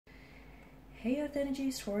Hey Earth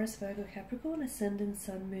Energies, Taurus, Virgo, Capricorn, Ascendant,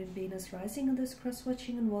 Sun, Moon, Venus, Rising, and those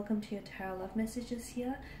cross-watching, and welcome to your Tarot Love Messages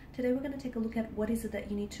here. Today we're going to take a look at what is it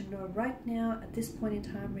that you need to know right now at this point in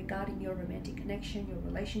time regarding your romantic connection, your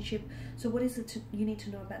relationship. So what is it you need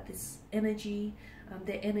to know about this energy,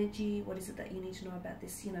 their energy? What is it that you need to know about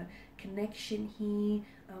this, connection here?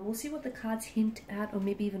 We'll see what the cards hint at or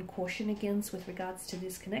maybe even caution against with regards to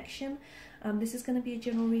this connection. This is going to be a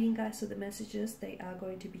general reading, guys, so the messages, they are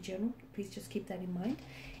going to be general. Please just keep that in mind.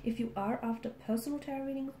 If you are after personal tarot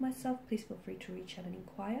reading with myself, please feel free to reach out and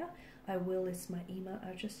inquire. I will list my email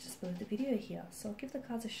address just below the video here. So I'll give the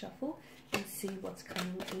cards a shuffle and see what's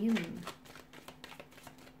coming in.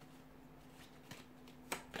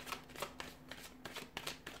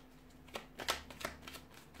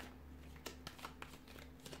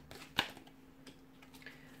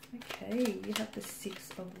 Okay, you have the Six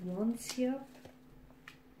of Wands here,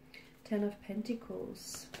 Ten of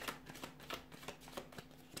Pentacles,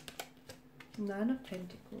 Nine of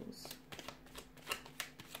Pentacles,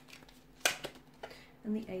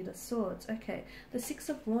 and the Eight of Swords. Okay, the Six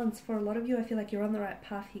of Wands, for a lot of you, I feel like you're on the right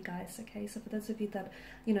path here, guys. Okay, so for those of you that,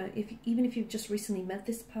 even if you've just recently met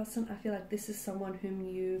this person, I feel like this is someone whom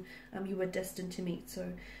you were destined to meet.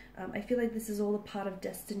 So I feel like this is all a part of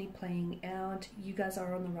destiny playing out. You guys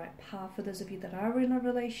are on the right path. For those of you that are in a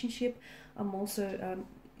relationship, I'm also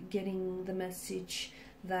getting the message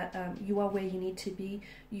that you are where you need to be.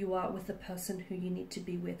 You are with the person who you need to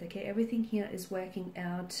be with. Okay, everything here is working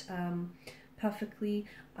out perfectly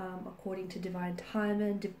according to divine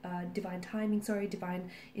timing,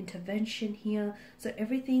 divine intervention here. So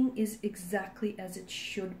everything is exactly as it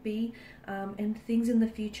should be, and things in the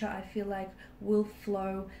future, I feel like, will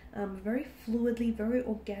flow very fluidly, very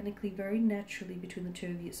organically, very naturally between the two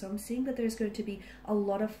of you. So I'm seeing that there's going to be a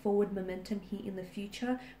lot of forward momentum here in the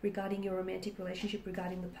future regarding your romantic relationship,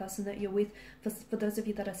 regarding the person that you're with. For those of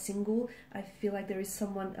you that are single, I feel like there is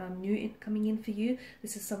someone new coming in for you.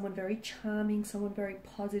 This is someone very charming, someone very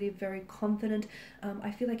positive, very confident.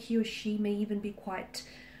 I feel like he or she may even be quite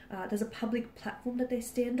there's a public platform that they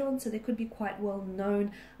stand on, so they could be quite well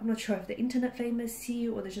known. I'm not sure if they're internet famous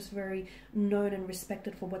here or they're just very known and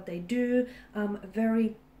respected for what they do.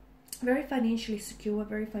 Very financially secure,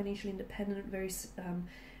 very financially independent,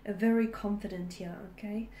 very confident here.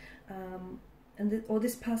 Okay, or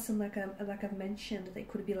this person, like I've mentioned, they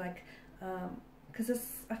could be like, because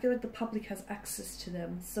I feel like the public has access to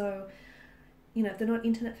them. So if they're not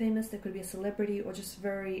internet famous, they could be a celebrity or just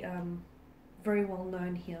very well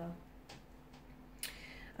known here.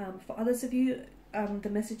 For others of you, the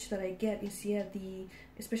message that I get is,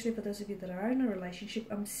 especially for those of you that are in a relationship,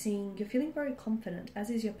 I'm seeing you're feeling very confident, as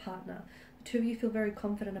is your partner. The two of you feel very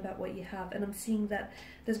confident about what you have, and I'm seeing that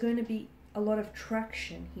there's going to be a lot of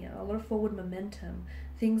traction here, a lot of forward momentum.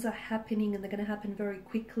 Things are happening and they're going to happen very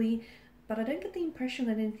quickly, but I don't get the impression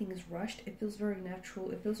that anything is rushed. It feels very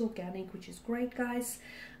natural, it feels organic, which is great, guys.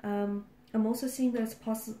 I'm also seeing that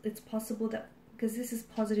it's possible that, because this is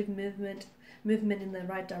positive movement in the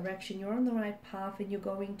right direction, you're on the right path and you're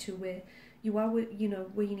going to where you are, where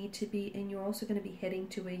you need to be, and you're also going to be heading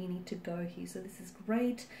to where you need to go here. So this is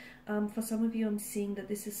great. For some of you, I'm seeing that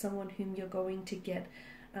this is someone whom you're going to get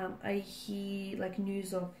I hear like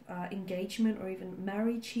news of engagement or even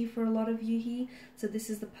marriage here for a lot of you here. So this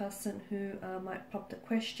is the person who might pop the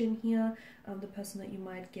question here, the person that you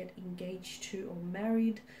might get engaged to or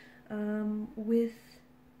married with.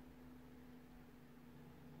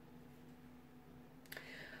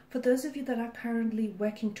 For those of you that are currently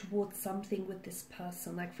working towards something with this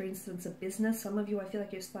person, like for instance a business, some of you, I feel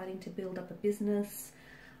like you're starting to build up a business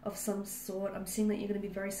of some sort. I'm seeing that you're going to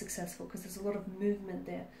be very successful because there's a lot of movement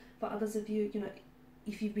there. For others of you,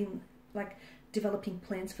 if you've been like developing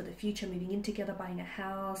plans for the future, moving in together, buying a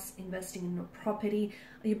house, investing in a property,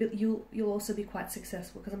 you'll also be quite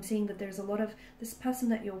successful, because I'm seeing that there's a lot of, this person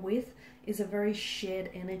that you're with is a very shared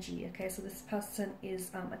energy. Okay, so this person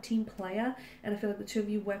is a team player, and I feel like the two of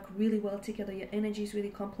you work really well together. Your energies really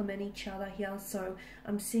complement each other here. So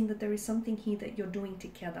I'm seeing that there is something here that you're doing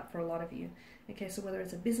together for a lot of you. Okay, so whether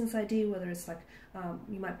it's a business idea, whether it's like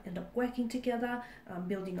you might end up working together,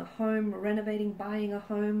 building a home, renovating, buying a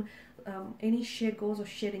home, any shared goals or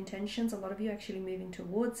shared intentions, a lot of you actually moving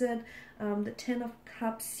towards it. The Ten of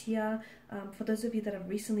Cups here, for those of you that have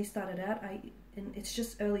recently started out, and it's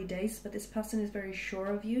just early days, but this person is very sure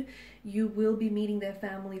of you. You will be meeting their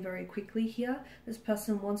family very quickly here. This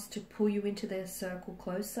person wants to pull you into their circle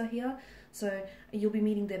closer here. So you'll be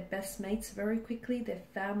meeting their best mates very quickly, their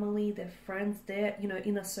family, their friends, their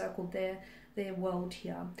inner circle, their world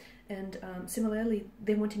here. And similarly,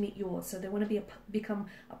 they want to meet yours, so they want to become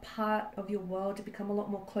a part of your world, to become a lot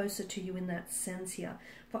more closer to you in that sense here.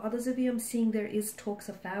 For others of you, I'm seeing there is talks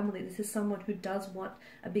of family. This is someone who does want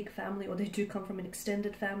a big family, or they do come from an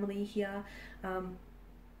extended family here.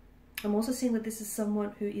 I'm also seeing that this is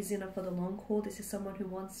someone who is in it for the long haul. This is someone who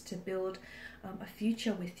wants to build a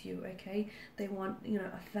future with you, okay? They want, you know,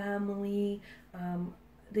 a family.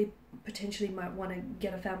 They potentially might want to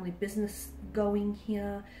get a family business going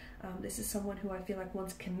here. This is someone who I feel like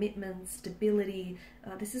wants commitment, stability.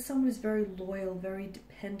 This is someone who's very loyal, very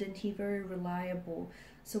dependent here, very reliable.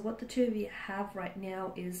 So what the two of you have right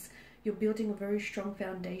now is you're building a very strong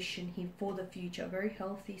foundation here for the future. A very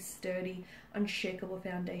healthy, sturdy, unshakable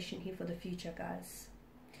foundation here for the future, guys.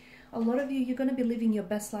 A lot of you, you're going to be living your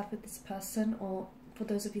best life with this person, or for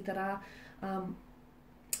those of you that are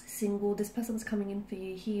single, this person's coming in for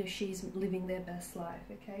you. He or she's living their best life,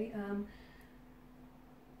 okay?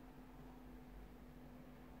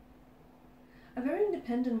 A very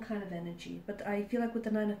independent kind of energy, but I feel like with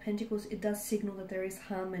the Nine of Pentacles, it does signal that there is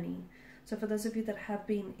harmony. So for those of you that have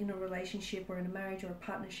been in a relationship or in a marriage or a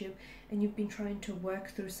partnership, and you've been trying to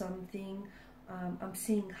work through something, I'm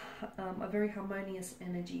seeing a very harmonious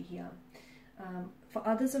energy here. For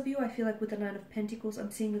others of you, I feel like with the Nine of Pentacles,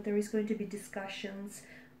 I'm seeing that there is going to be discussions,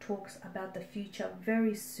 talks about the future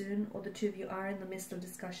very soon, or the two of you are in the midst of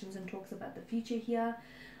discussions and talks about the future here.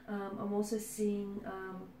 I'm also seeing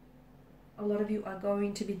a lot of you are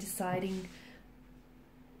going to be deciding,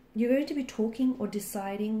 you're going to be talking or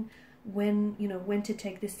deciding when, you know, when to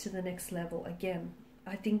take this to the next level. Again,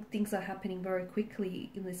 I think things are happening very quickly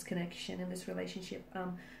in this connection, in this relationship.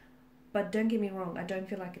 But don't get me wrong, I don't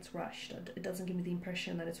feel like it's rushed. It doesn't give me the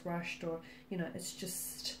impression that it's rushed, or, you know, it's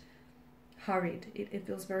just hurried. It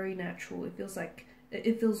feels very natural. It feels like,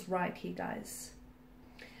 it feels right here, guys.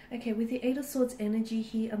 Okay, with the Eight of Swords energy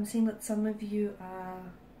here, I'm seeing that some of you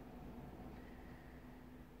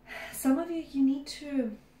you need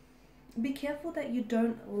to be careful that you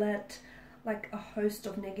don't let like a host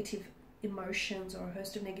of negative emotions or a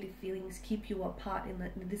host of negative feelings keep you apart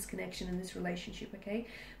in this connection, in this relationship, okay?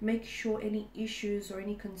 Make sure any issues or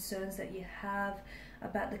any concerns that you have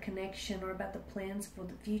about the connection or about the plans for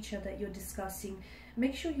the future that you're discussing,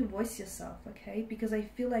 make sure you voice yourself, okay? Because I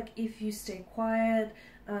feel like if you stay quiet,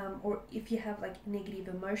 or if you have like negative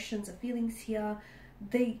emotions or feelings here,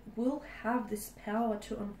 they will have this power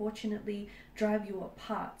to unfortunately drive you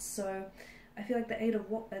apart. So I feel like the Eight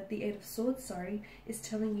of Swords, sorry, is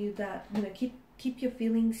telling you that, you know, keep your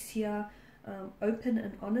feelings here open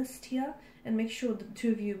and honest here, and make sure the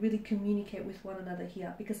two of you really communicate with one another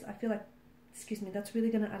here, because I feel like, excuse me, that's really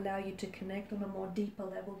going to allow you to connect on a more deeper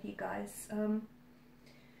level here, guys.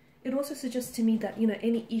 It also suggests to me that, you know,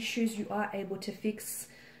 any issues you are able to fix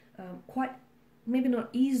quite, maybe not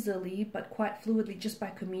easily, but quite fluidly, just by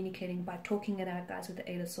communicating, by talking it out, guys, with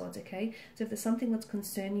the Eight of Swords, okay? So if there's something that's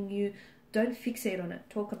concerning you, don't fixate on it.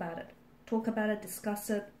 Talk about it. Talk about it, discuss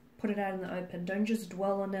it, put it out in the open. Don't just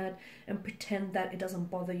dwell on it and pretend that it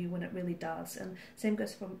doesn't bother you when it really does. And same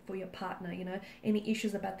goes for your partner, you know? Any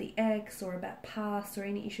issues about the ex or about past, or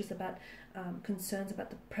any issues about concerns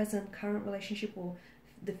about the present, current relationship, or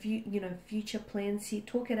the future plans here,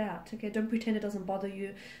 talk it out, okay? Don't pretend it doesn't bother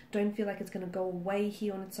you. Don't feel like it's going to go away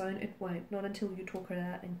here on its own. It won't, not until you talk it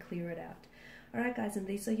out and clear it out. Alright guys, and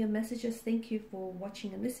these are your messages. Thank you for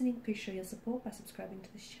watching and listening. Please show your support by subscribing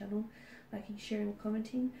to this channel, liking, sharing, or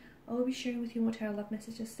commenting. I will be sharing with you more tarot love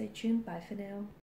messages. Stay tuned. Bye for now.